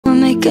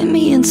making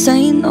me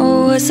insane.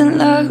 Oh, it wasn't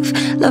love.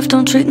 Love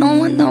don't treat no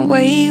one that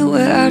way.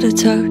 We're out of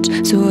touch,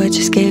 so I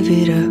just gave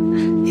it up.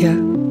 Yeah,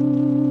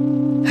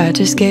 I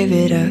just gave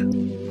it up.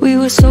 We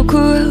were so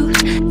cruel,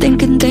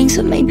 thinking things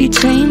would maybe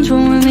change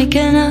when we're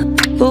making up,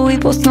 but we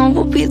both know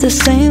we'll be the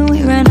same.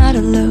 We ran out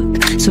of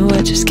luck, so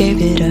I just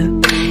gave it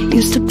up.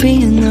 Used to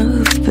be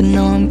enough, but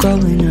now I'm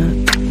growing up.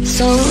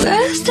 So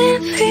rest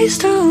in peace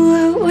to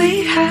what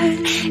we had.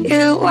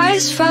 It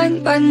was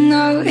fine, but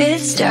now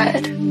it's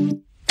dead.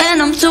 And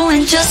I'm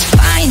doing just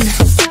fine.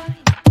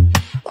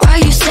 Why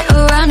you sit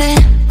around and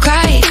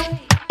cry?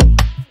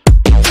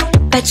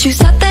 Bet you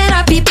thought that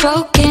I'd be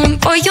broken.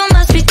 Boy, you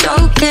must be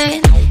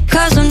joking.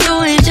 Cause I'm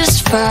doing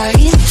just fine.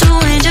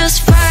 Doing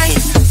just fine.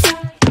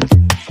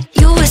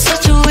 You were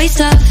such a waste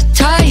of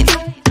time.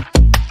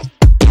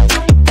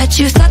 Bet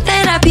you thought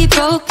that I'd be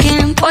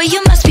broken. Boy,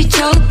 you must be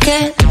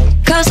joking.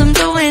 Cause I'm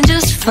doing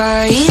just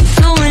fine.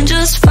 Doing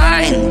just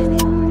fine.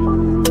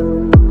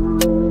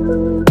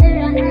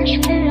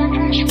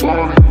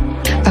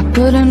 I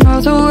put in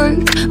all the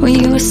work when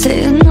you were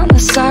sitting on the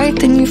side.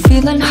 Then you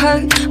feeling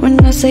hurt when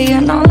I say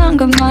you're no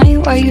longer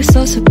mine. Why you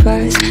so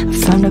surprised? I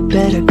found a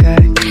better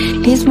guy.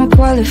 He's more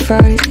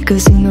qualified,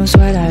 cause he knows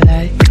what I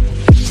like.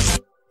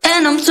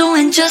 And I'm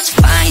doing just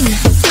fine.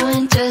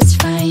 Doing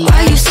just fine.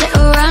 Why you sit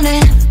around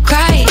and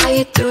cry? All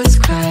you do is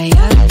cry,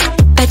 yeah.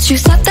 Bet you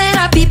thought that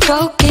I'd be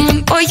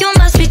broken. Boy, you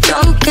must be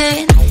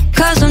joking.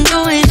 Cause I'm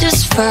doing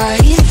just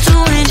fine.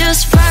 Doing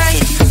just fine.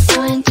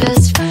 Doing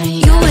just fine.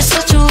 You were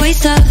such a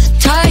waste of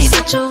time.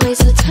 Such a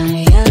waste of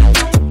time, yeah.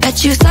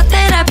 Bet you thought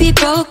that I'd be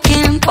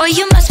broken. Boy,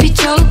 you must be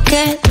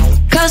joking.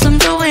 Cause I'm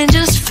doing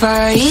just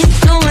fine.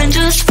 Doing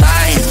just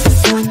fine.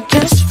 Doing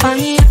just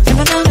fine. Doing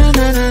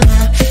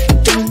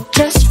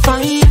just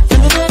fine.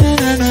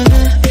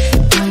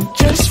 Doing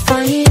just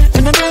fine.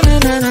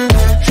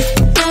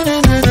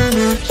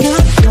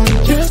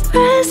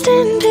 Rest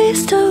in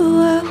peace to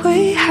what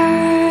we had.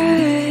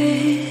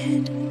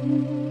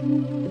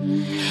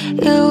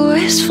 It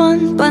was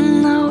fun, but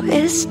now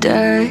it's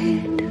dead.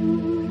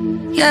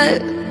 Yeah,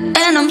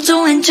 and I'm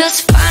doing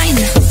just fine.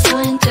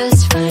 Doing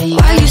just fine.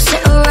 Why you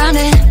sit around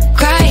and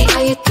cry?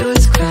 All you do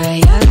is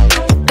cry, yeah.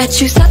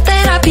 Bet you thought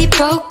that I'd be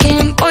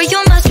broken. Boy,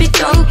 you must be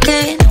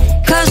joking.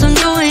 Cause I'm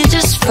doing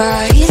just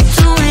fine.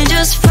 Doing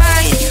just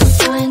fine.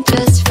 Doing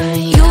just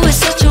fine. You were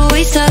such a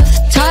waste of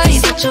time.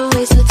 Such a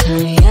waste of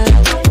time, yeah.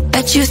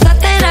 Bet you thought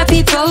that I'd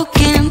be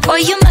broken. Boy,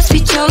 you must be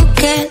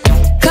joking.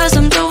 Cause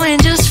I'm doing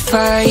just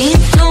fine.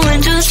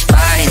 Doing just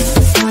fine.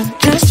 Doing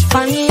just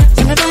fine. Doing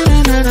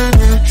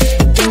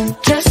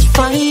just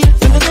fine.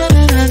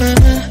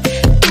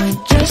 Doing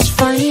just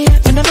fine.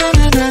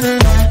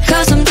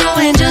 Cause I'm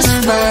doing just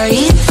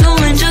fine.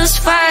 Doing just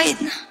fine.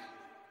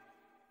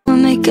 You're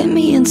making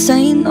me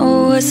insane.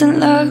 Oh, it wasn't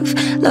love.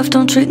 Love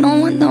don't treat no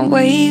one that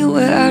way.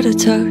 We're out of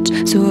touch,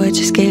 so I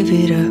just gave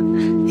it up.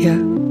 Yeah,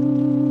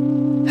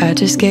 I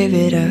just gave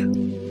it up.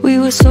 We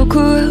were so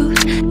cruel,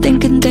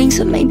 thinking things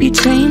would maybe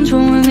change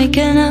when we're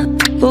making up,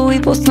 but we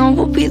both know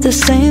we'll be the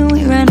same.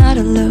 We ran out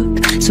of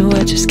luck, so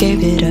I just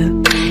gave it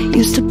up.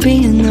 Used to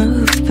be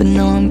enough, but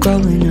now I'm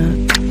growing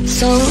up.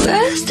 So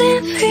rest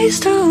in peace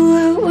to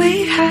what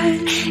we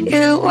had.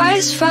 It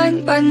was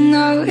fine, but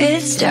now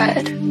it's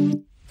dead.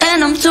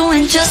 And I'm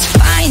doing just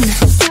fine.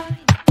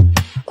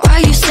 Why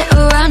you sit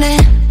around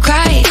and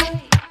cry?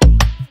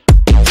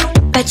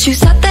 Bet you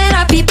thought that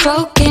I'd be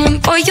broken.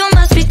 Boy, you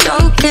must be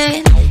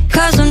joking.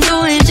 Cause I'm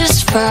doing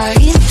just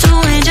fine.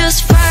 Doing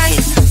just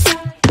fine.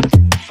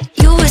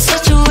 You were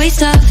such a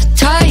waste of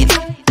time.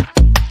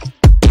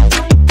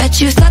 Bet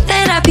you thought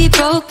that I'd be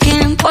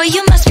broken. Boy,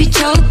 you must be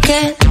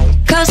joking.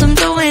 Cause I'm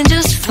doing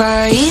just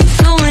fine.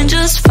 Doing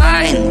just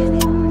fine.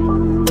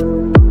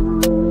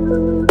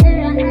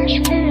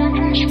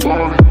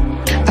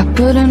 I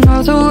put in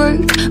all the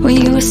work when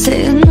you were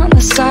sitting on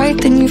the side.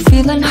 Then you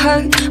feeling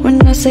hurt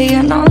when I say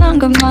you're no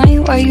longer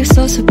mine. Why you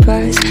so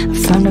surprised? I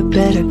found a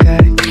better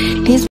guy.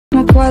 He's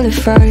more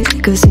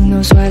qualified, cause he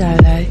knows what I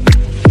like.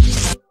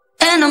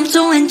 And I'm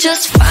doing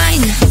just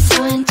fine.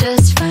 Doing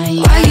just fine.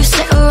 Why you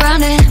sit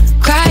around and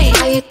cry?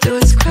 All you do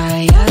is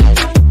cry, yeah.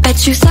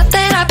 Bet you thought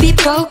that I'd be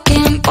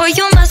broken. Boy,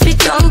 you must be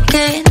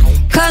joking.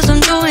 Cause I'm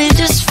doing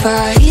just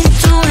fine.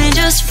 Doing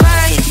just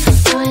fine.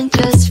 Doing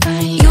just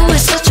fine. You were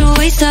such a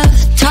waste of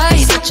time.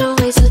 Such a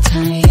waste of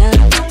time, yeah.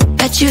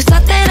 Bet you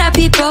thought that I'd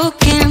be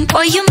broken.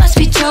 Boy, you must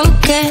be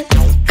joking.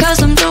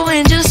 Cause I'm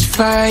doing just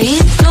fine.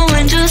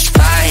 Doing just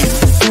fine.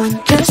 Doing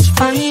just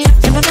fine.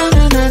 Doing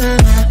just fine.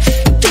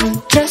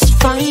 Doing just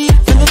fine.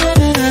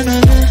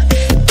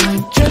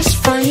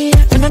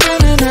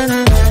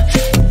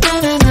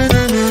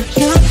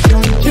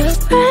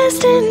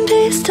 Rest in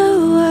peace to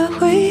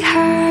what we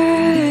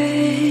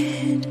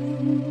had.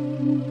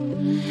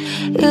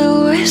 It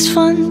was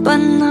fun, but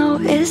now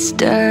it's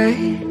dead.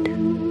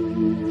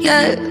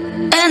 Yeah,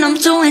 and I'm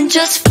doing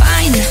just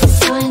fine.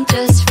 Doing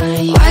just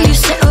fine. Why you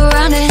sit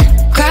around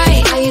and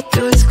cry? All you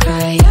do is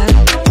cry, yeah.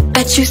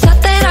 Bet you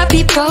thought that I'd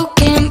be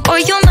broken. Boy,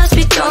 you must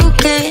be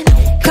joking.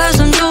 Cause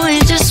I'm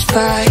doing just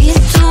fine.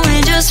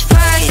 Doing just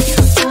fine.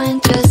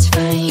 Doing just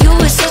fine. You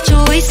were such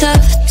a waste of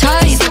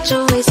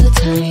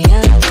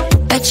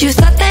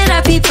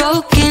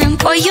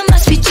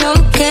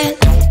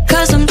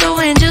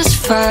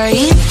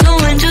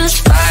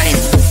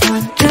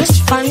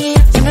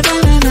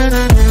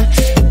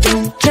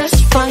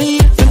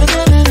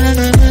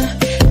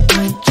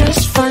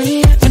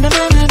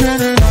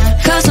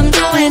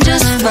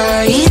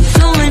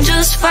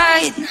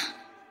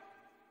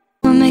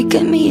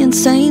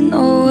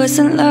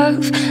isn't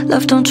love.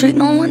 Love don't treat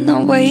no one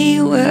that way.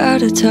 We're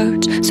out of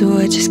touch, so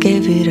I just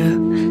gave it up.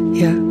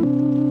 Yeah,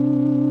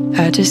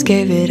 I just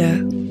gave it up.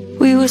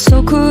 We were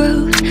so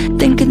cruel,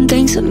 thinking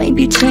things that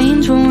maybe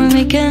change when we're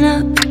making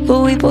up.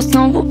 But we both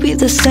know we'll be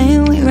the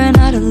same. We ran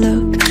out of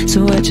luck,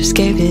 so I just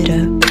gave it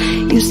up.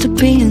 Used to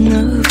be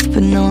enough,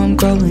 but now I'm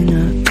growing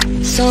up.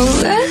 So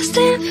rest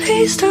in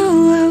peace to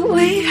what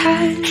we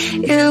had.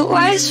 It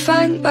was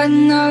fine, but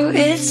now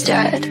it's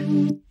dead.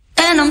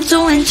 And I'm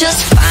doing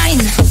just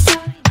fine.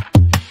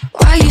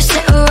 Why you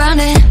sit around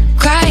and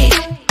cry?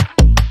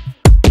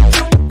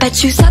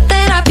 Bet you thought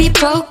that I'd be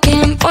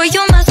broken. Boy,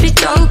 you must be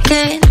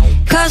joking.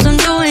 Cause I'm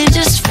doing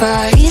just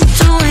fine.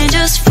 Doing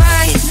just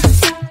fine.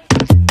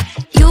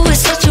 You were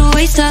such a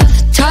waste of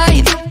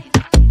time.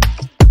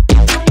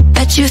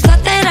 Bet you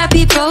thought that I'd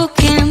be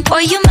broken.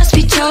 Boy, you must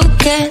be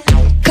joking.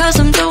 Cause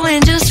I'm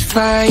doing just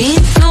fine.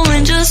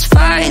 Doing just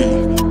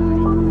fine.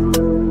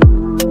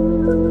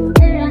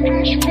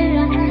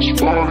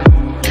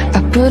 I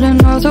put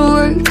in all the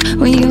work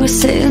when you were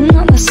sitting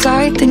on the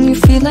side. Then you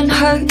feeling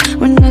hurt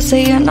when I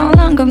say you're no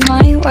longer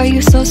mine. Why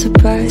you so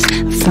surprised?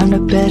 I found a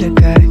better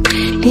guy.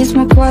 He's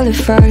more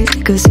qualified,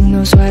 cause he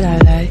knows what I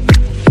like.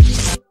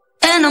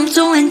 And I'm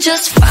doing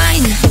just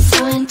fine.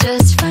 Doing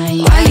just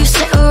fine. Why you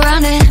sit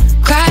around and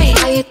cry?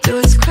 All you do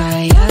is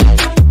cry, yeah.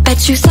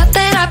 Bet you thought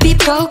that I'd be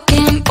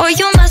broken. Boy,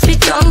 you must be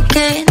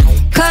joking.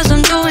 Cause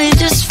I'm doing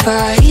just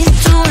fine.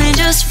 Doing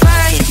just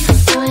fine.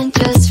 Doing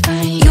just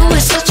fine. You were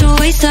such a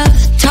waste of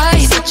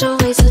time. Such a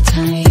waste of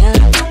time, yeah.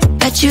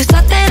 Bet you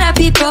thought that I'd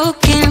be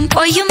broken.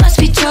 Boy, you must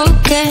be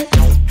joking.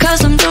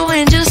 Cause I'm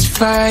doing just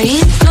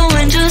fine.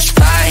 Doing just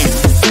fine.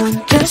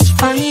 Doing just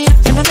fine.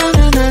 Doing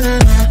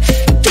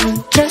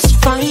just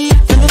fine.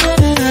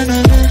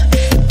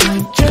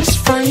 Doing just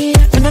fine.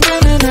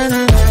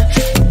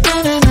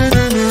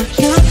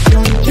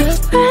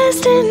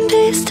 Rest in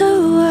peace to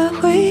what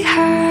we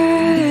had.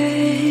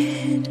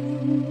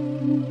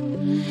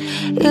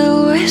 It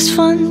was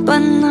fun, but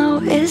now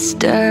it's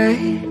dirt.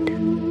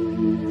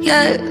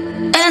 Yeah,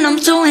 and I'm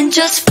doing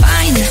just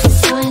fine.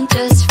 Doing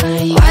just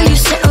fine. Why you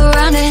sit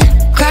around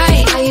and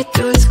cry? All you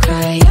do is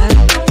cry, yeah.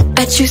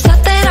 Bet you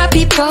thought that I'd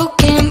be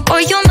broken.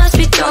 Boy, you must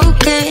be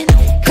joking.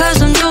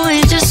 Cause I'm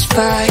doing just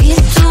fine.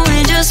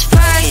 Doing just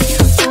fine.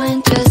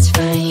 Doing just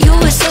fine. You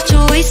were such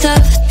a waste of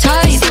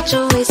time. Such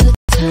a waste of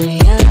time,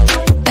 yeah.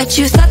 Bet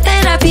you thought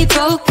that I'd be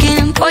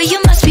broken. Boy, you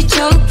must be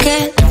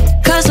joking.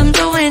 Cause I'm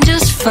doing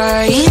just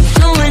fine.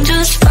 Doing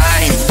just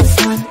fine.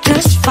 Doing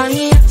just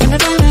fine.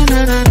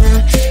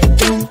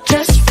 Doing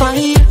just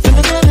fine.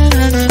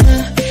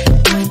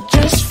 Doing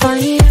just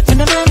fine.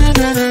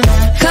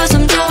 Cause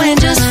I'm doing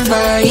just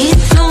fine.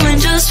 Doing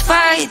just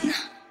fine.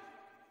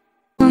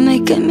 We're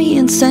making me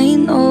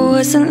insane. Oh,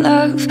 isn't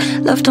love.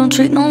 Love don't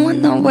treat no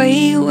one that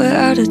way. We're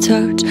out of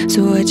touch,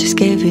 so I just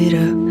gave it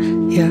up.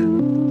 Yeah,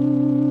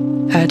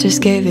 I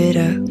just gave it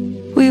up.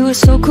 We were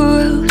so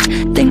cruel,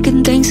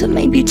 thinking things that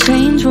maybe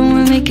change when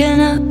we're making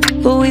up.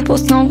 But we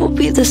both know we'll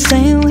be the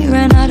same. We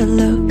ran out of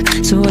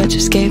luck, so I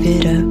just gave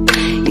it up.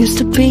 Used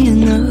to be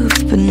enough,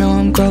 but now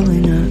I'm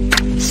growing up.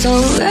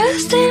 So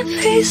rest in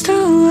peace to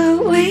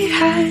what we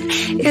had.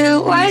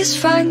 It was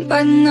fine,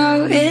 but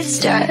now it's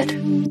dead.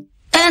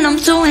 And I'm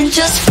doing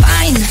just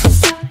fine.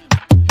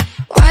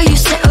 Why you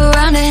sit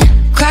around and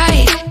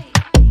cry?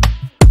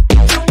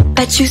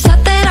 Bet you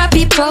thought that I'd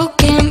be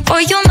broken.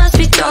 Boy, you must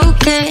be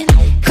joking.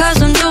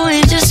 Cause I'm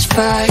doing just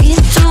fine.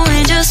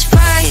 Doing just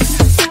fine.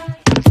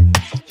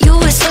 You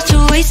were such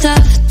a waste of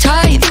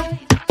time.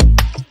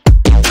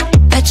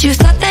 Bet you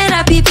thought that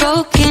I'd be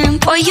broken.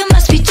 Boy, you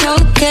must be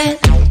joking.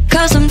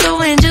 Cause I'm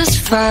doing just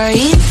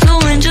fine.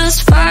 Doing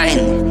just fine.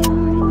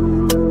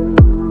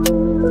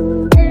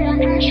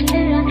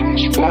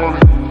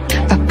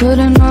 I put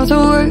in all the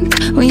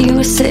work when you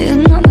were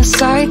sitting on the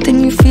side.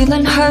 Then you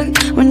feeling hurt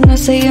when I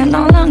say you're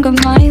no longer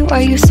mine.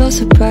 Why you so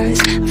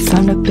surprised? I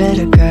found a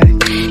better guy.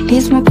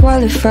 He's more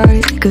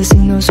qualified, cause he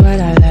knows what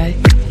I like.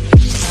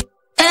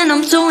 And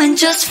I'm doing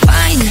just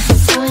fine.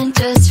 Doing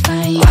just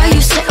fine. Why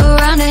you sit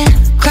around and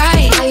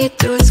cry? All you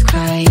do is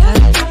cry, yeah.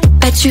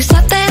 Bet you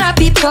thought that I'd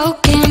be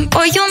broken.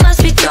 Boy, you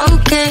must be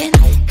joking.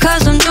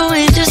 Cause I'm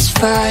doing just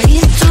fine.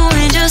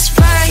 Doing just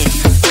fine.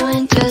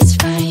 Doing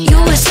just fine. You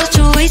were such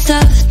a waste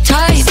of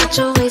time. Such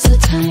a waste of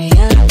time,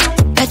 yeah.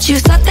 Bet you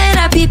thought that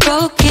I'd be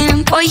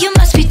broken. Boy, you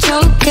must be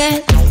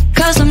joking.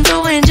 Cause I'm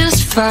doing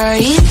just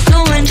fine.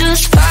 Doing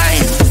just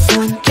fine.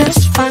 Doing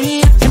just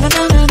fine.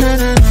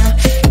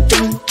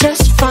 Doing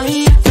just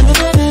fine. Doing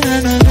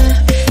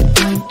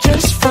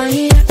just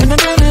fine.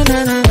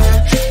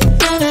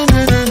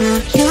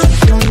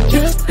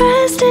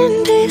 Rest in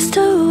peace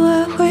to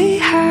what we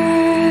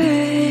had.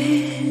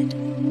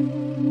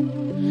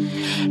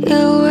 It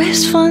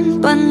was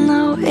fun, but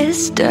now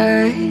it's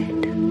dirt.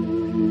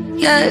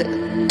 Yeah,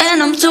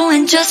 and I'm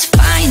doing just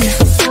fine.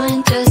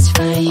 Doing just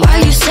fine. Why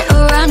you sit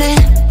around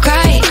and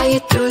cry? All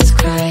you do is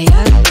cry,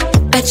 yeah.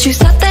 Bet you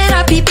thought that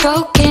I'd be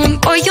broken.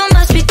 Boy, you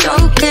must be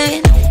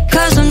joking.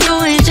 Cause I'm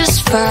doing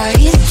just fine.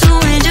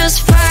 Doing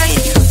just fine.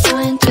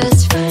 Doing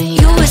just fine.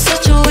 You were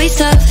such a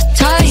waste of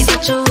time.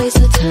 Such a waste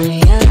of time.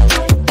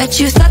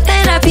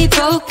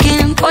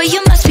 Boy,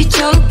 you must be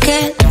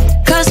joking,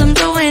 'cause I'm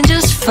doing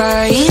just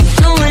fine.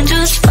 Doing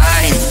just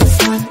fine.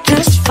 Doing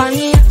just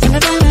fine.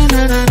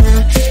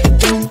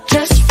 Doing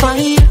just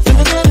fine.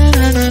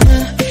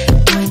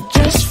 Doing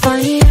just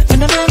fine.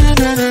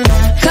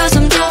 'Cause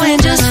I'm doing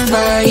just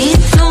fine.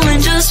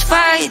 Doing just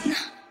fine.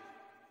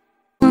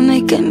 You're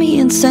making me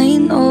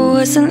insane, oh,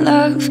 isn't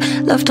love?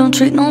 Love don't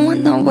treat no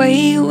one that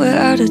way. We're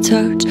out of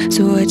touch,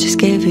 so I just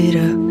gave it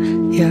up,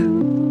 yeah,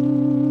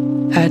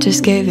 I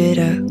just gave it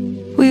up.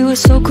 We were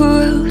so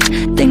corrupt,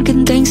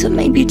 thinking things that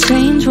maybe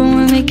change when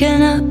we're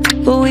making up,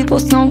 but we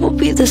both know we'll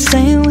be the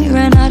same. We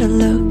ran out of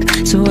luck,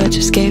 so I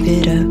just gave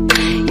it up.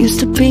 Used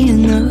to be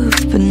enough,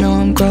 but now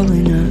I'm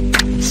growing up.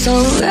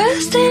 So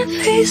rest in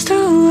peace to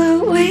what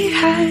we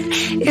had.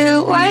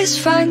 It was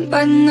fun,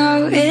 but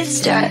now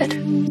it's dead.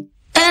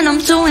 And I'm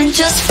doing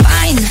just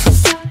fine.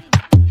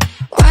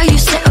 Why you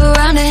sit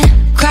around and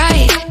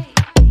cry?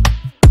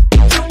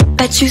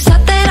 Bet you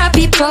thought that I'd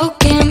be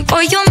broken.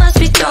 Boy, you must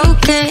be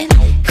joking,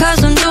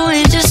 'cause I'm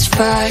doing just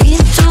fine.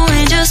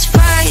 Doing just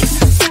fine.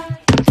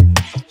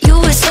 You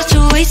were such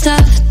a waste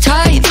of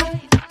time.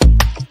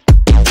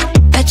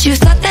 Bet you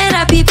thought that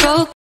I'd be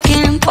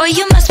broken. Boy,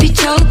 you must be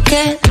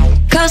joking,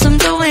 'cause I'm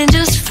doing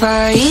just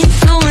fine.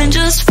 Doing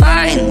just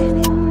fine.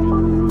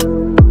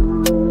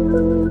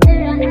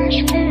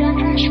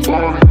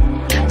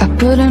 I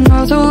put in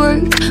all the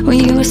work when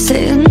you were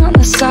sitting on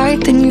the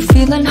side. Then you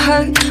feeling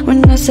hurt when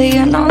I say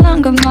you're no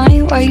longer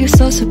mine. Why you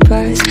so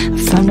surprised? I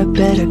found a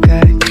better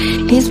guy.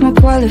 He's more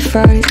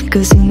qualified,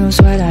 'cause he knows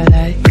what I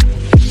like.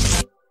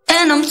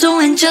 And I'm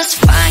doing just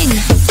fine.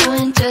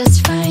 Doing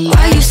just fine.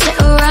 Why you sit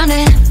around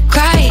and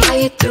cry? All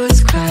you do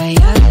is cry,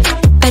 yeah.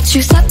 Bet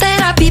you thought that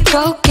I'd be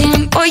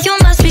broken. Boy, you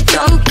must be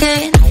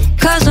joking,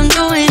 'cause I'm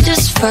doing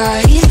just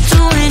fine.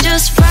 Doing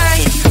just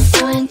fine.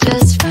 Doing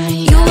just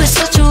fine. You were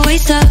such a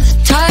waste of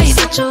time.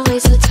 Such a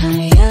waste of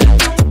time, yeah.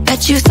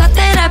 Bet you thought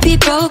that I'd be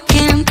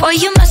broken. Boy,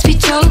 you must be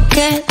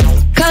joking,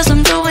 'cause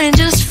I'm doing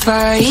just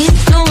fine.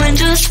 Doing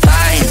just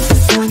fine.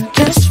 Doing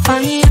just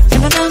fine.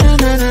 Doing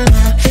just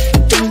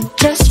fine. Doing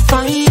just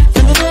fine.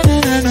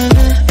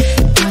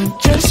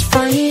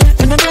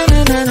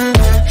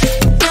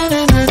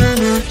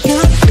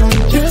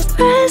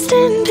 Rest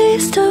in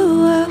peace to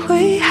what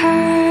we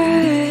had.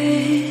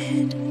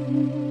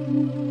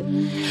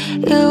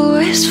 It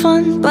was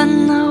fun, but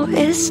now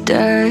it's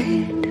dead.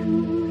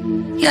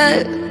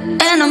 Yeah,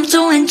 and I'm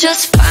doing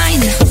just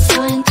fine.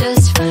 Doing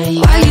just fine.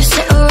 Why you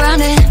sit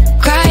around and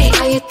cry?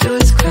 All you do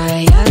is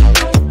cry, yeah.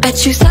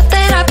 Bet you thought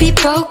that I'd be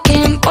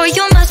broken. Boy,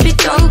 you must be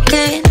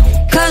joking,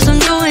 'cause I'm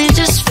doing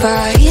just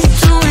fine.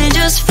 Doing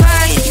just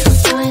fine.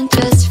 Doing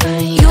just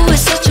fine. You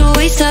were such a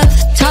waste of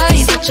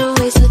time. Such a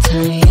waste of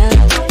time, yeah.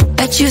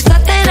 Bet you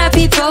thought that I'd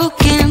be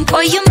broken.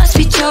 Boy, you must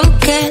be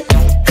joking,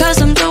 'cause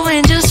I'm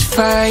doing just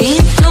fine.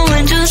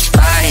 Doing just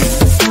fine.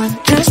 Doing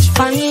just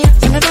fine.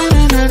 Doing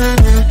just fine.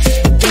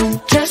 Doing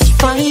just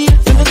fine.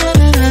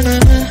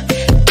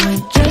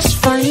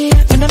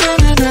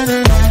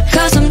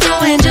 'Cause I'm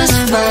doing just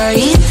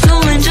fine.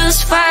 Doing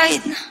just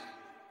fine.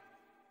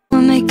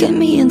 You're making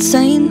me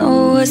insane,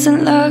 oh,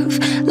 isn't love?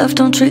 Love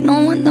don't treat no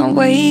one that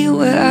way.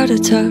 We're out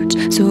of touch,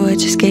 so I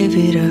just gave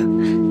it up,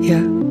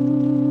 yeah,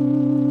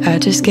 I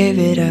just gave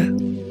it up.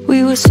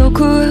 We were so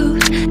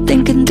corrupt,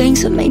 thinking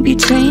things that maybe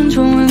change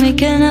when we're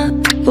making up,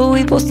 but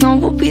we both know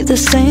we'll be the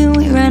same.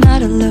 We ran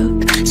out of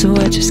luck, so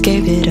I just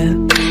gave it up.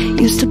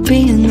 Used to be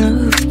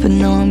enough, but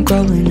now I'm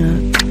growing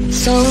up.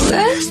 So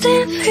rest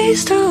in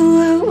peace to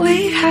what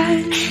we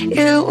had.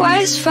 It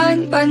was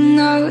fun, but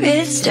now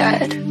it's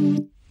dead.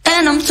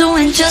 And I'm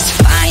doing just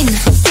fine.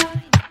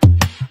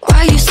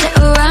 Why you sit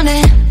around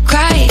and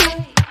cry?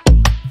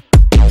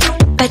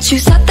 Bet you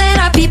thought that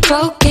I'd be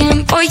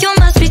broken. Boy, you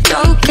must be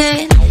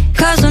joking,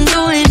 'cause I'm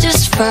doing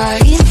just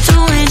fine.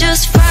 Doing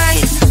just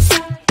fine.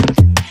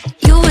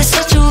 You were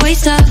such a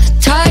waste of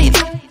time.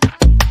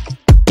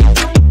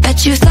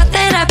 Bet you thought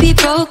that I'd be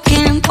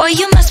broken. Boy,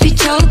 you must be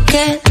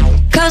joking,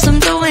 'cause I'm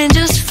doing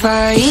just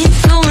fine.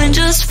 Doing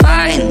just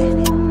fine.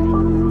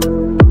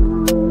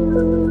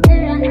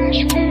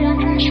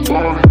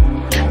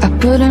 I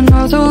put in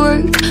all the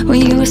work when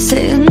you were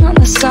sitting on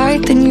the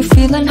side. Then you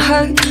feeling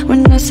hurt when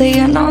I say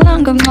you're no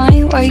longer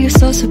mine. Why you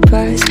so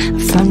surprised? I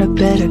found a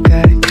better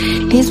guy.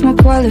 He's more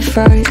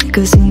qualified,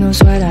 'cause he knows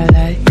what I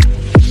like.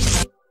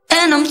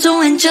 And I'm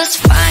doing just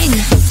fine.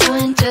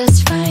 Doing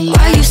just fine.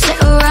 Why you sit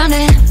around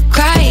and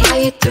cry? All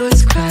you do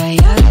is cry,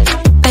 yeah.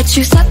 Bet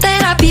you thought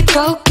that I'd be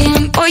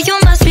broken. Boy, you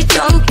must be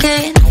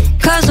joking,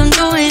 'cause I'm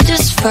doing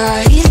just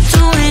fine.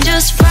 Doing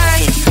just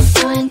fine.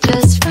 Doing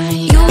just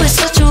fine. You were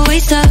such a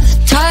waste of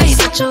time.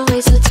 Such a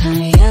waste of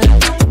time, yeah.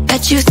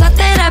 Bet you thought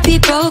that I'd be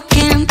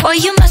broken. Boy,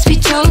 you must be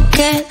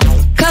joking,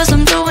 'cause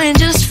I'm doing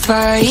just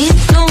fine.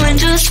 Doing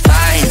just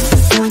fine.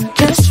 Doing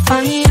just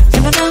fine.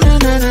 Doing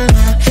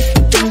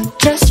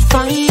just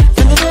fine.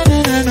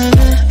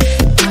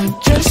 Doing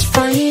just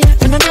fine.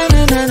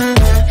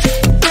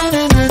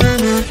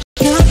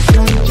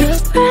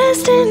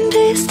 Rest in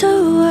peace to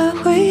what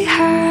we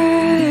had.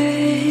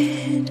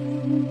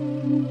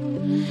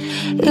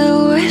 It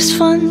was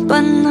fun,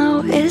 but now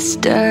it's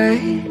dead.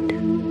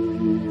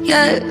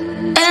 yeah.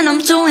 And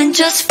I'm doing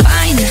just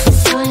fine,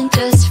 doing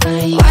just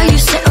fine. Why you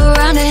sit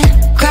around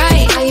and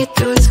cry? All you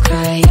do is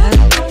cry,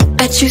 yeah.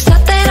 Bet you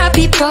thought that I'd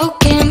be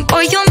broken,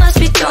 boy, you must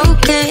be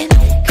joking.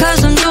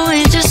 Cause I'm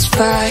doing just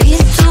fine,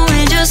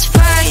 doing just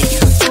fine,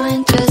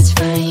 doing just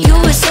fine. You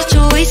were such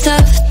a waste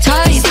of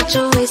time, such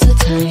a waste of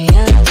time,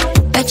 yeah.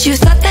 Bet you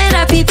thought that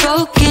I'd be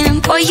broken,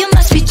 boy, you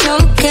must be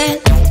joking.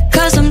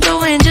 Cause I'm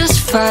doing just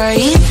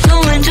fine,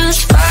 doing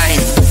just fine,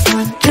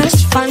 doing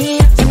just fine,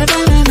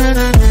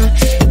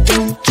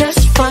 doing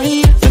just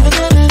fine,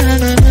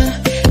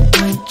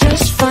 doing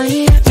just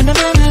fine.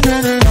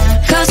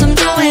 Cause I'm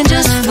doing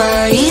just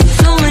fine,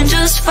 doing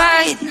just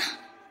fine.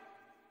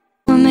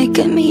 You're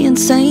making me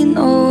insane,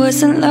 oh,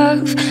 isn't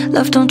love?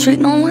 Love don't treat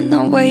no one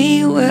that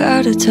way, we're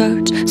out of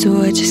touch.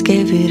 So I just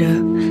gave it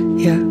up,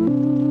 yeah,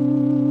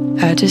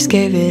 I just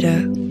gave it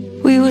up.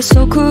 We were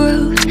so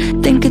cruel,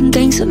 thinking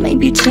things that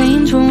maybe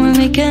change when we're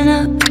making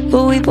up.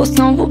 But we both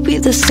know we'll be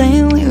the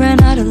same, we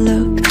ran out of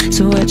luck.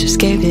 So I just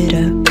gave it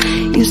up,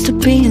 used to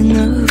be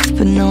enough,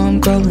 but now I'm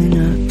growing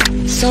up.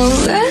 So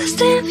rest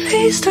in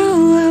peace to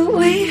what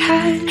we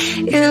had.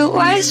 It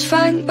was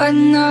fun, but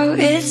now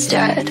it's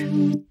dead.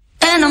 And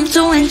I'm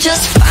doing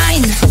just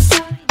fine.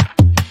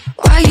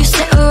 Why you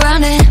sit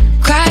around and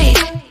cry?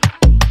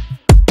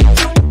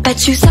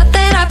 Bet you thought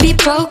that I'd be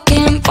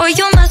broken, boy,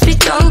 you must be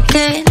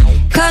joking.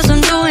 Cause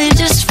I'm doing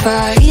just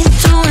fine,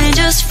 doing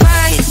just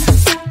fine.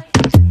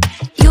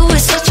 You were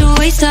such a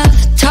waste of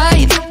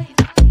time.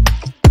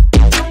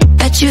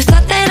 Bet you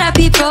thought that I'd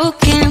be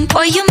broken,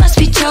 boy, you must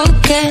be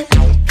joking.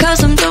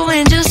 Cause I'm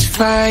doing just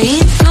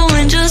fine,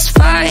 doing just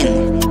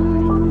fine.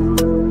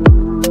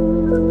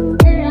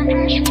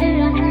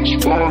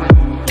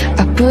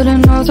 I put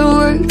in all the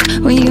work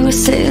when you were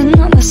sitting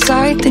on the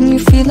side. Then you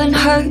feeling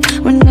hurt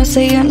when I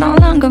say you're no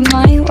longer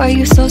mine. Why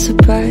you so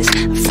surprised?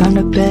 I found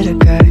a better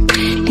guy.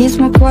 He's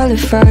more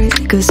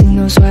qualified, cause he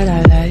knows what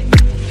I like.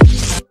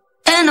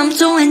 And I'm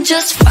doing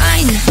just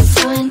fine,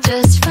 doing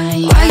just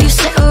fine. Why you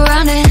sit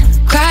around and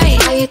cry?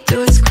 All you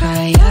do is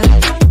cry, yeah.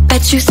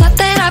 Bet you thought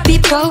that I'd be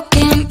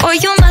broken, boy,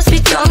 you must be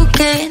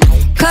joking.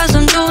 Cause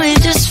I'm doing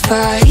just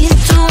fine,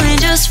 doing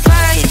just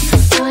fine,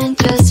 doing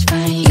just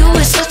fine. You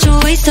were such a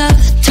waste of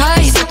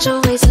time, such a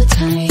waste of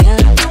time, yeah.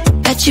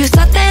 Bet you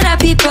thought that I'd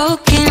be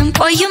broken,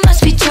 boy, you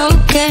must be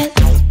joking.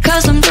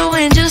 Cause I'm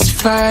doing just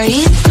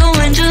fine,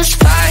 doing just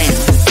fine,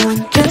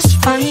 doing just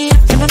fine,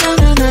 doing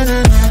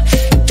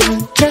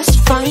just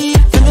fine,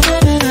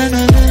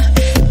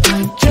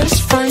 doing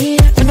just fine.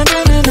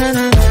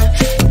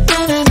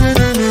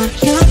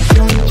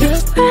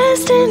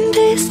 Rest in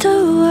peace to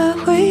what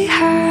we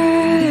had.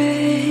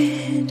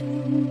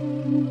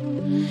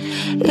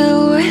 It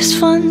was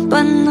fun,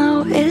 but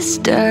now it's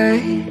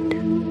dead,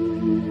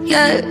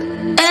 yeah.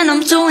 And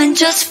I'm doing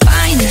just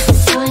fine,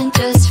 doing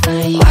just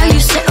fine. Why you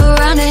sit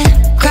around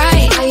and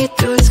cry? All you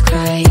do is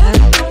cry, yeah.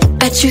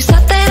 Bet you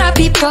thought that I'd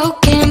be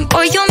broken,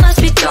 boy, you must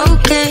be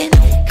joking.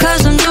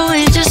 Cause I'm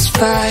doing just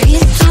fine,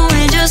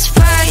 doing just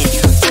fine,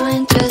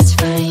 doing just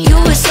fine. You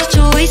were such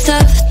a waste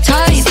of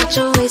time, such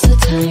a waste of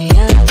time,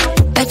 yeah.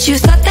 Bet you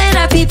thought that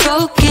I'd be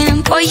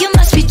broken, boy, you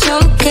must be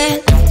joking.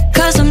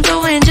 Cause I'm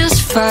doing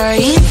just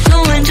fine,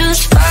 doing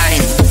just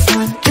fine,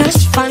 doing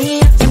just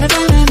fine,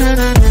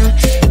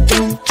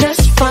 doing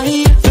just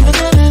fine,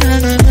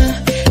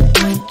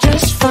 doing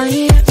just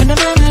fine.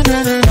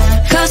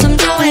 Cause I'm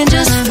doing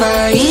just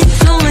fine,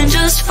 doing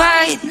just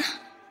fine.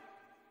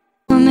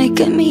 You're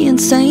making me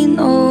insane,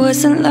 oh,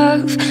 isn't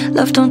love?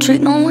 Love don't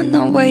treat no one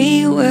that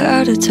way, we're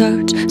out of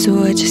touch.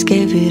 So I just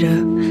gave it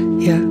up,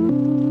 yeah,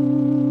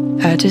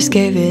 I just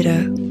gave it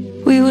up.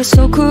 We were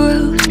so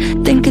cruel,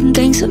 thinking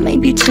things that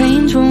maybe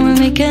change when we're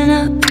making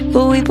up.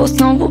 But we both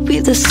know we'll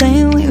be the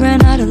same, we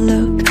ran out of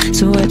luck.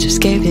 So I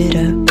just gave it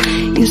up,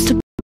 used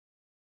to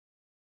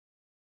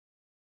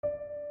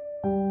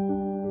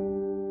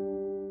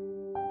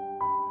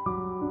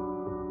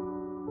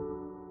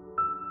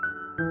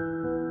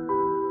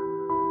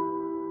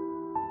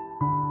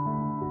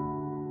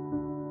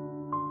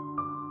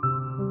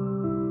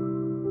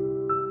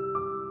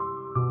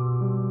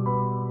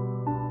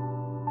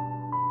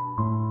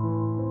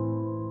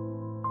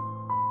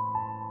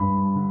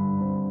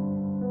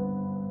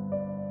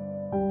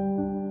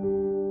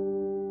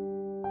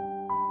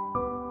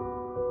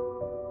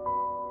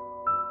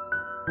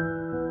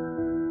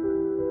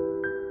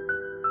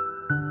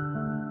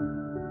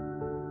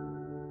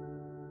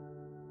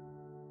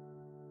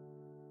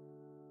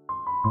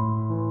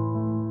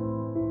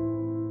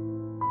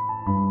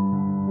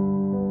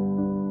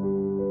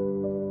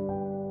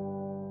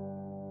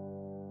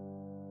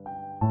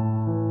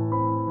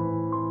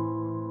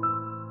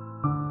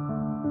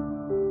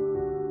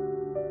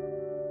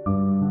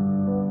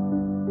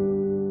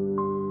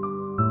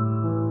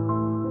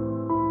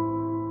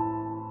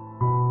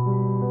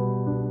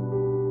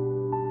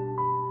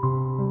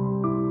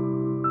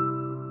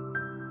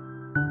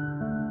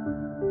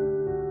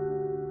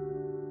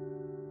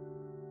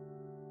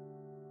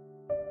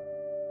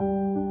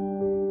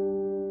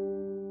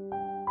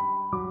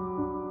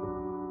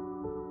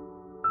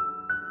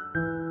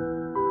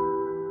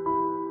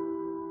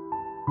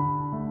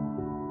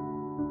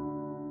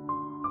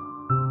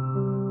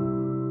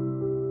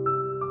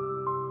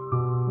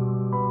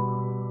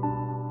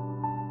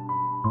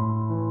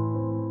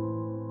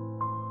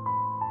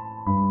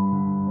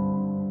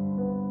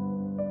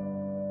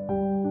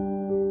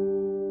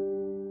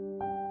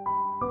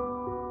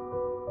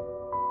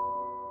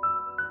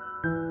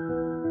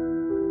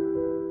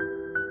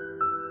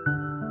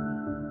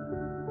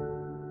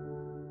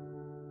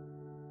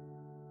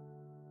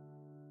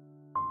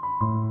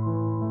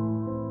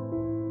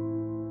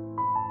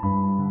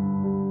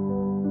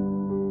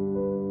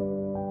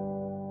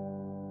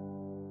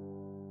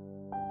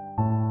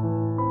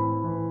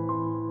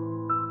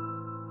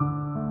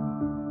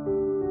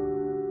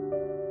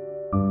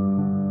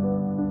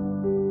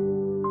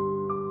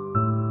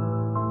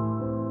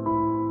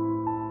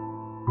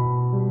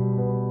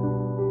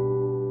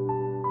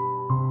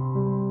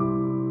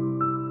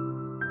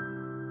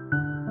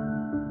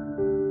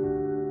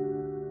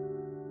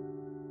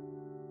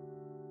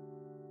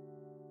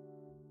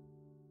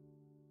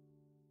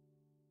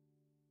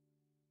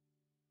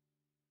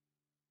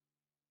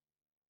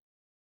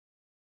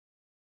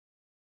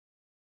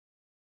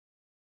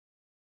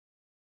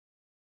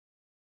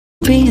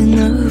be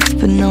enough,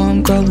 but now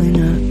I'm growing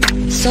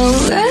up. So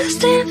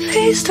rest in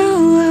peace to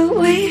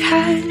what we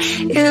had.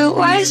 It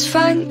was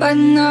fun, but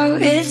now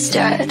it's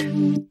dead.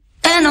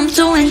 And I'm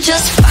doing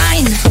just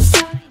fine.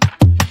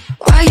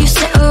 Why you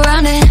sit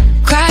around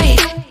and cry?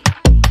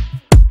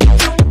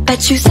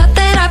 Bet you thought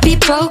that I'd be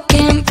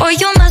broken. Boy,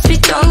 you must be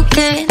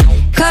joking.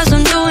 Cause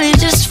I'm doing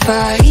just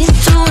fine.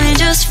 Doing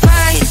just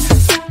fine.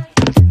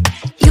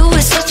 You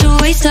were such a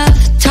waste of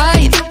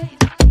time.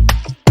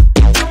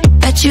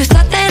 Bet you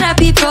thought that I'd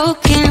be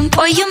broken.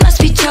 Boy, you must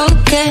be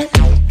joking.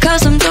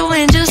 Cause I'm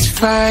doing just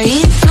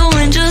fine.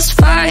 Doing just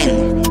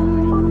fine.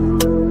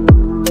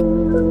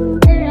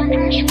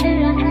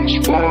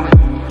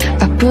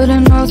 I put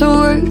in all the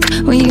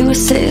work when you were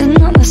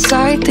sitting on the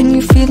side. Then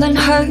you feeling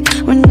hurt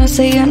when I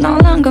say you're no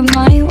longer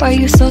mine. Why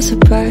you so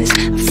surprised?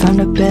 I found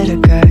a better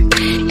guy.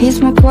 He's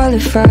more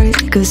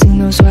qualified, cause he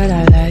knows what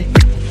I like.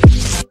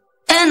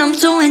 And I'm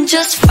doing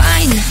just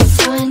fine.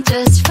 Doing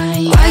just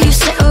fine. Why you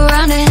sit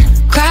around and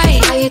cry?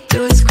 All you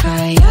do is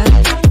cry,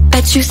 yeah.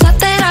 Bet you thought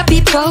that I'd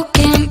be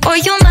broken. Boy,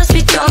 you must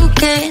be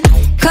joking.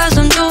 Cause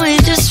I'm doing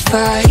just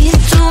fine.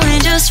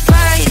 Doing just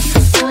fine.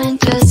 Doing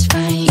just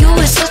fine. You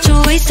were such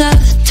a waste of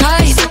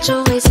time. Such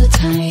a waste of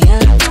time,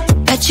 yeah.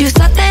 Bet you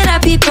thought that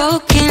I'd be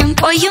broken.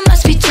 Boy, you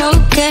must be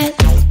joking.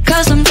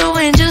 Cause I'm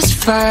doing just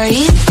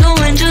fine.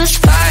 Doing just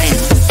fine.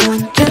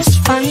 Doing just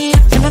fine.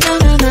 Na na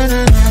na na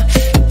na na.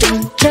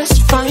 Doing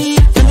just fine.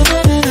 Na na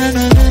na na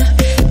na na.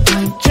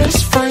 Doing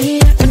just fine.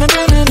 Na na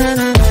na na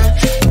na na.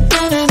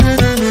 Na na na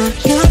na na.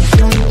 You're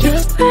doing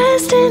just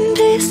rest in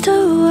peace to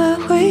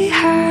what we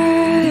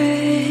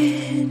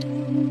had.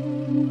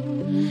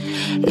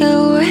 It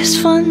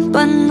was fun,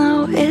 but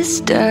now it's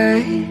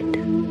dead.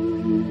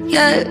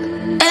 Yeah,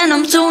 and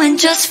I'm doing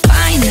just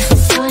fine.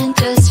 Doing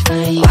just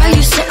fine. Why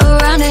you sit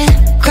around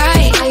and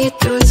cry? All you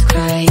do is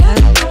cry, yeah.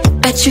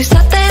 Bet you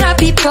thought that I'd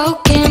be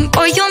broken.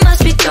 Boy, you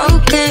must be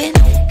joking.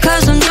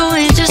 Cause I'm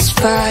doing just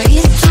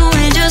fine.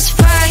 Doing just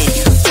fine.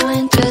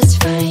 Doing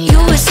just fine. You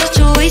were such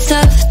a waste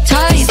of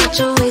time. Such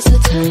a waste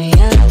of time,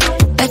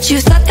 yeah. Bet you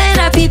thought that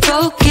I'd be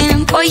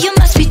broken. Boy, you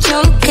must be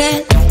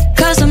joking.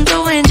 Cause I'm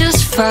doing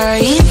just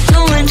fine.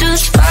 Doing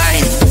just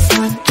fine.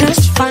 Doing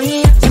just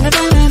fine. Na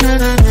na na na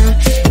na na.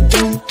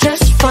 Doing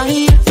just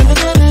fine. Na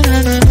na na na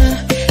na na.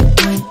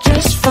 Doing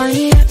just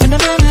fine. Na na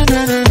na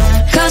na na na.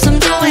 Cause I'm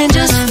doing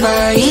just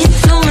fine.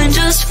 Doing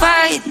just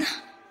fine.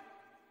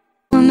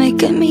 You're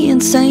making me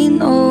insane.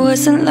 Oh,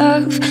 isn't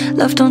love?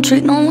 Love don't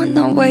treat no one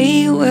that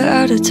way. We're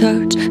out of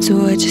touch,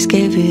 so I just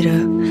gave it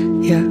up.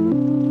 Yeah,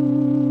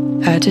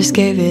 I just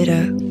gave it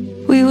up.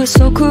 We were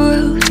so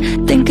corrupt,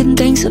 thinking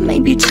things that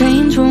maybe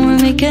change when we're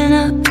making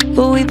up.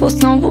 But we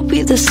both know we'll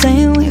be the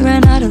same. We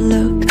ran out of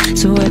luck,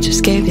 so I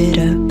just gave it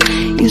up.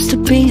 Used to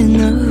be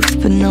enough,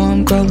 but now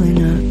I'm growing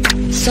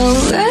up. So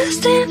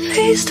rest in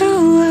peace to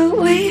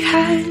what we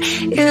had.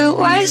 It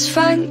was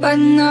fun, but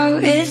now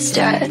it's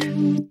dead.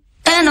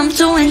 And I'm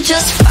doing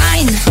just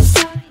fine.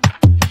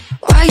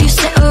 Why you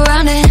sit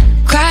around and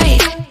cry?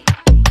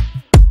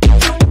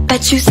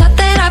 Bet you thought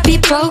that I'd be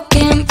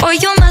broken. Boy,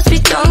 you must be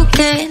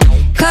joking.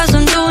 Cause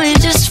I'm doing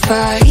just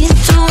fine.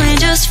 Doing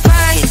just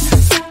fine.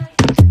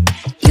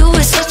 You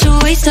were such a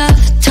waste of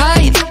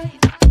time.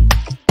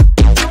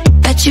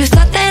 Bet you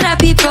thought that I'd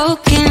be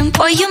broken.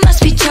 Boy, you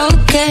must be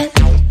joking.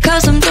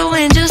 Cause I'm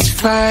doing just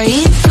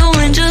fine.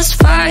 Doing just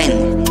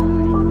fine.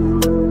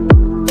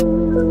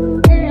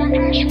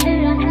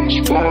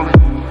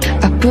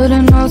 I put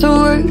in all the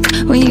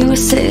work when you were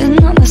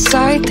sitting on the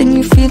side. Then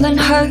you feeling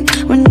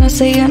hurt when I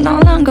say you're no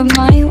longer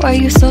mine. Why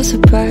you so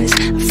surprised?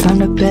 I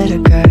found a better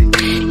guy.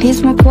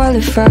 He's more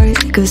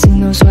qualified, cause he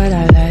knows what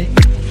I like.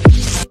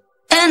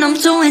 And I'm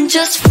doing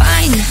just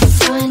fine.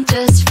 Doing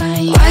just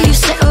fine. Why you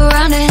sit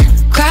around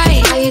and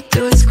cry? All you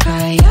do is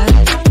cry,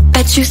 yeah.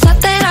 Bet you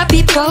thought that I'd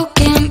be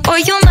broken. Boy,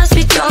 you must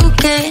be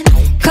joking.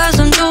 Cause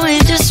I'm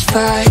doing just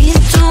fine.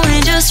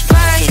 Doing just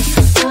fine.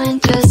 Doing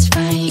just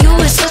fine. You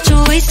were such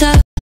a waste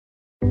of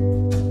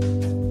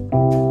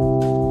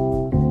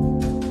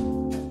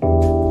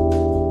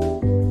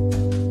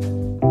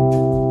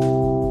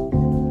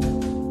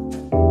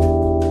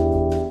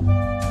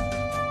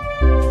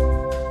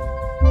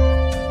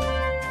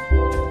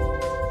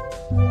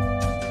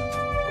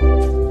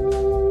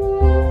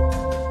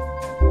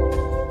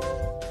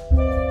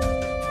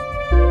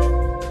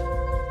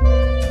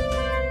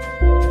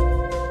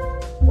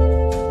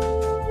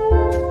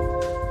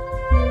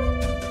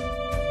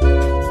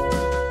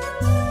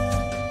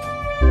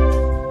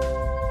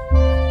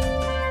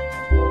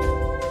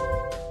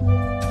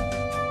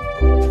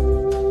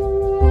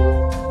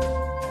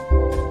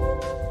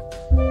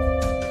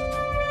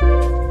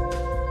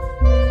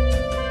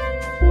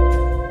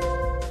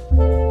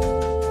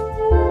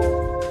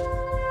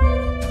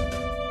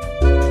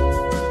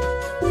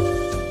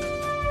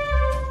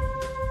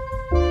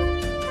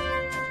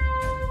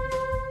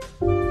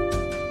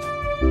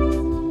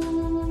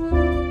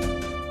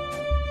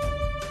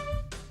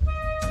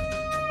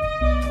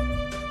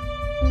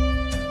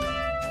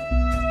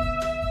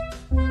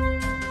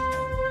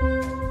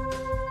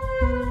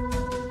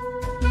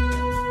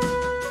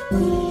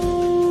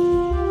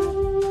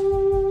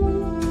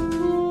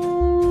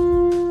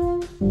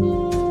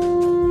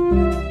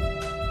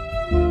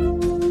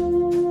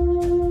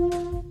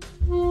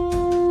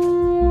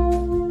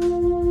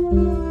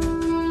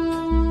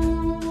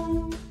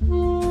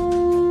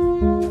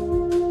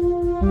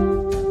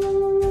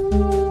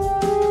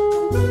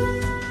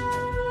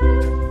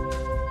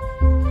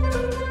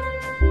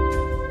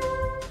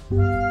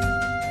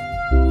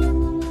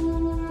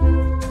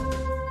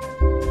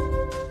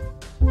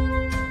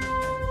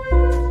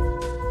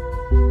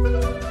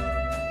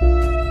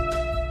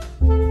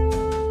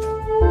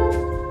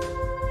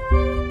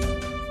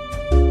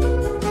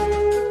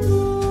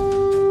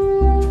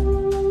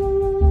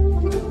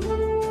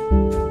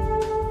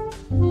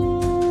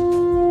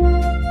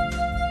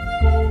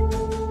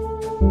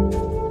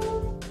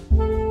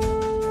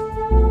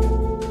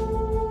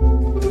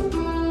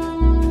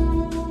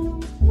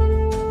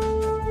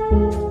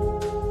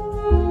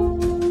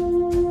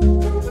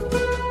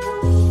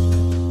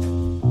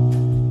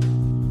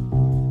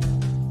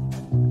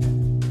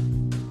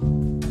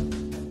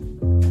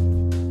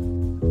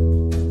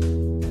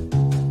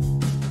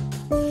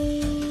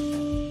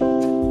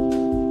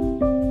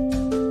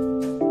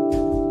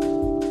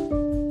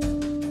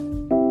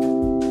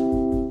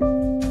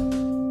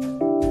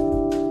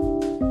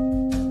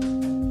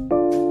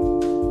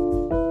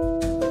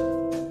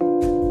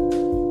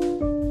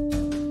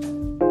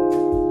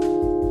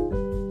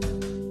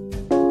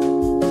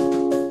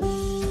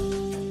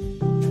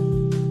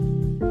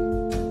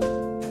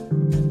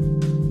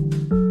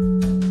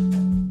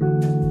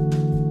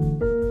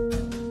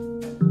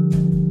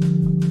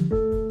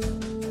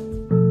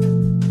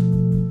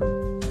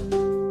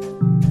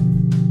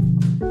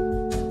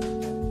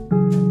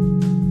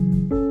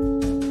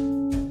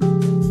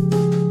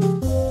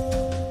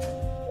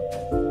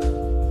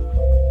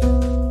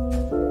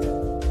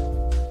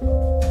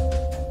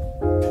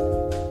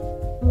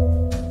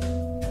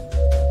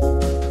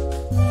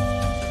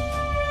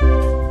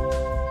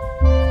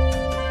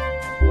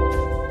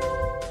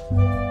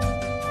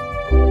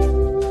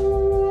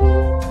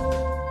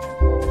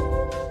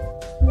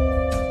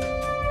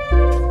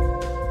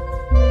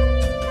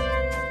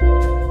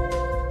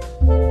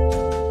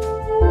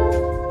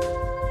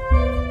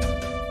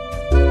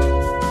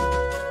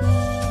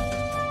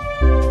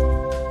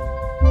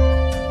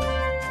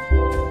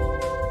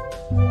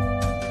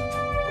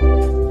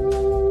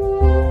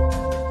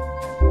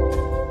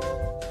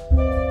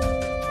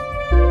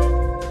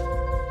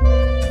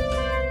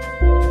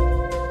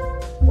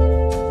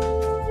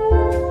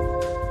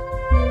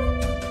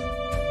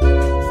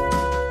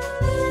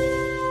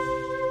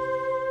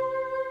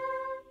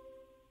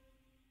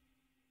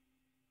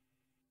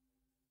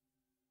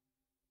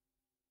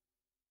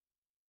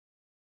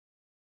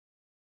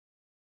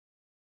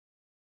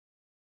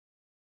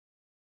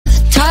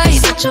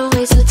such a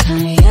waste of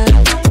time, yeah.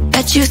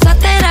 Bet you thought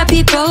that I'd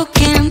be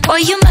broken, boy,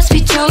 you must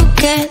be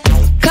joking.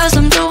 Cause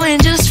I'm doing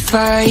just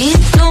fine,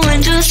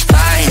 doing just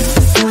fine.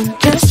 Doing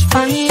just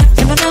fine,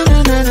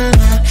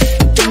 na-na-na-na-na-na.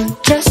 Doing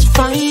just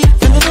fine,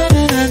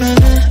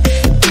 na-na-na-na-na-na.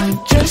 Doing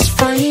just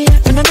fine,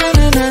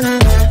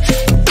 na-na-na-na-na-na.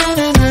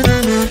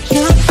 Na-na-na-na-na.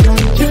 You're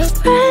doing just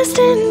rest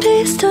in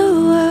peace to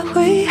what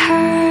we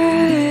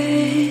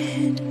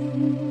had.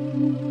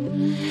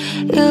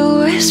 It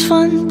was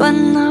fun, but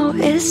now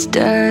it's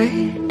dirt.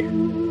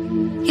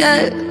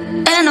 Yeah,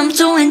 and I'm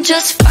doing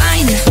just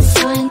fine.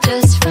 Doing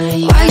just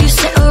fine. Why you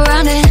sit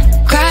around and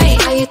cry?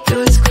 All you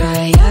do is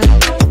cry, yeah.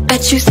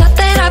 Bet you thought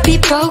that I'd be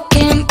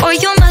broken, boy,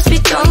 you must be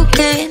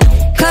joking.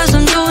 Cause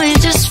I'm doing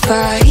just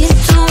fine,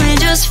 doing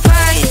just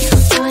fine.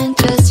 Doing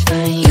just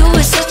fine, yeah. You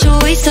were such a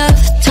waste of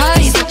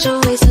time, such a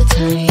waste of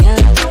time,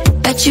 yeah.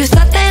 Bet you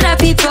thought that I'd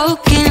be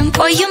broken,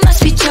 boy, you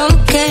must be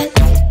joking.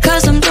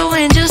 Cause I'm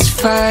doing just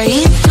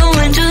fine,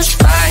 doing just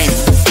fine.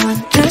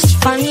 Doing just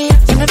fine,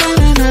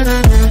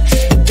 na-na-na-na-na-na.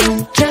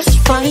 Doing just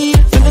fine,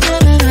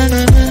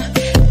 na-na-na-na-na-na.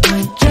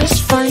 Doing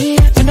just fine,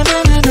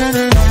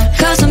 na-na-na-na-na-na.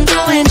 Cause I'm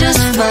doing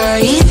just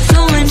fine,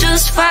 doing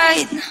just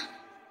fine.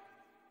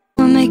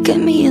 You're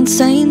making me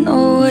insane,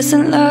 oh,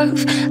 isn't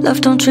love?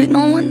 Love don't treat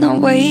no one that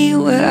way,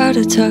 we're out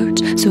of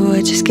touch. So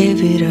I just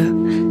gave it up,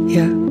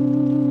 yeah,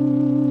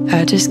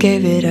 I just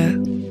gave it up.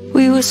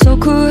 We were so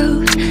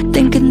cruel,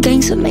 thinking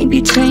things that maybe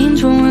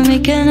change when we're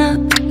making up.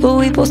 But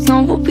we both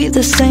know we'll be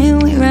the same,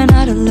 we ran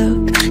out of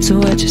luck.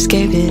 So I just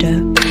gave it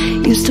up,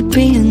 used to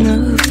be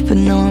enough, but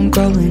now I'm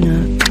growing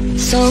up.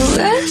 So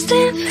rest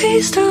in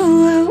peace to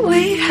what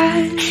we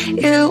had.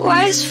 It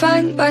was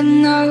fine, but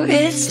now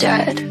it's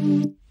dead.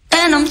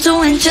 And I'm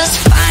doing just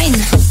fine.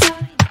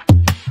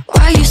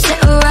 Why you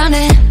sit around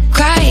and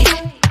cry?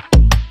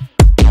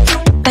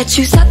 Bet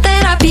you thought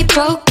that I'd be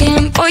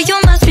broken, boy, you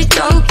must be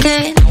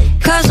joking.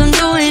 Cause I'm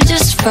doing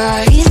just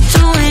fine,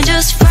 doing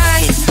just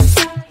fine.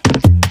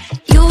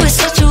 You were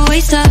such a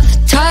waste of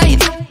time.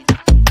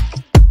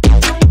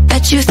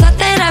 Bet you thought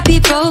that I'd be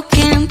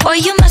broken, boy,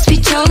 you must be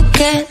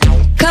joking.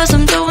 Cause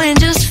I'm doing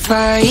just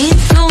fine,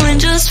 doing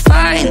just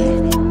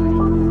fine.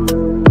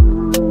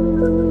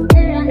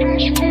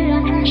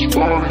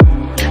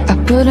 I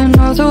put in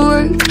all the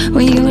work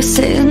when you were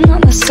sitting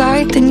on the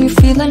side. Then you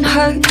feeling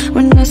hurt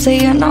when I say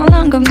you're no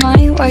longer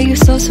mine. Why you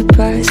so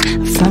surprised?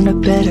 I found a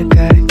better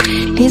guy.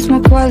 He's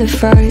more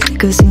qualified,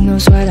 cause he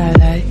knows what I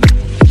like.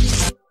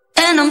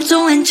 And I'm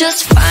doing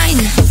just fine,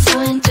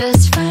 doing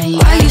just fine, yeah.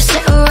 Why you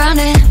sit around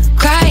and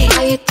cry?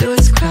 All you do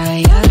is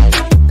cry,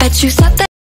 yeah. Bet you thought that